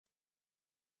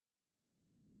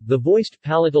The voiced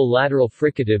palatal lateral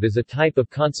fricative is a type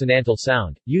of consonantal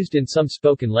sound, used in some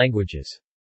spoken languages.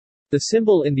 The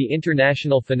symbol in the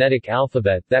International Phonetic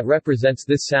Alphabet that represents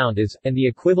this sound is, and the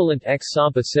equivalent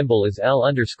X-Sampa symbol is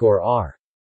L_R.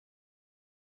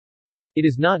 It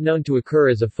is not known to occur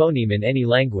as a phoneme in any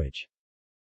language.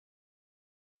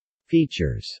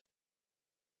 Features.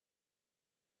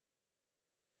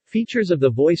 Features of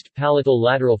the voiced palatal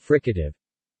lateral fricative.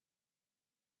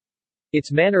 Its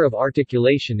manner of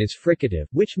articulation is fricative,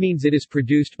 which means it is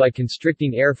produced by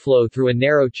constricting air flow through a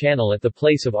narrow channel at the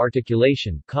place of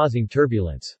articulation, causing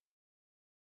turbulence.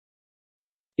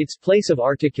 Its place of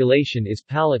articulation is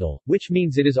palatal, which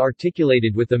means it is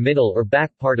articulated with the middle or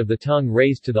back part of the tongue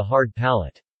raised to the hard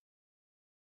palate.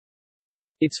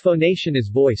 Its phonation is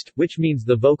voiced, which means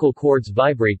the vocal cords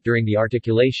vibrate during the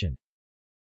articulation.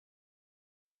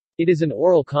 It is an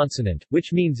oral consonant,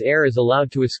 which means air is allowed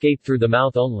to escape through the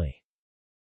mouth only.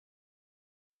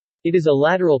 It is a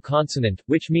lateral consonant,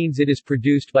 which means it is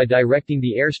produced by directing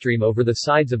the airstream over the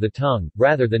sides of the tongue,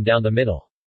 rather than down the middle.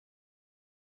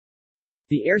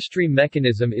 The airstream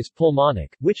mechanism is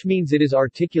pulmonic, which means it is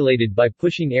articulated by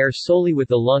pushing air solely with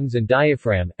the lungs and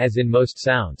diaphragm, as in most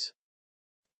sounds.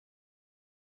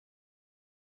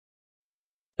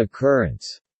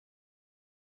 Occurrence.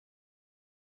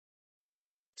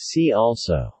 See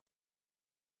also: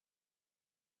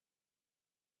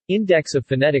 Index of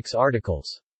phonetics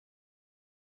articles.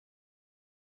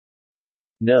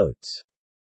 Notes.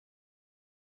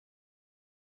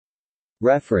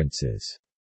 References.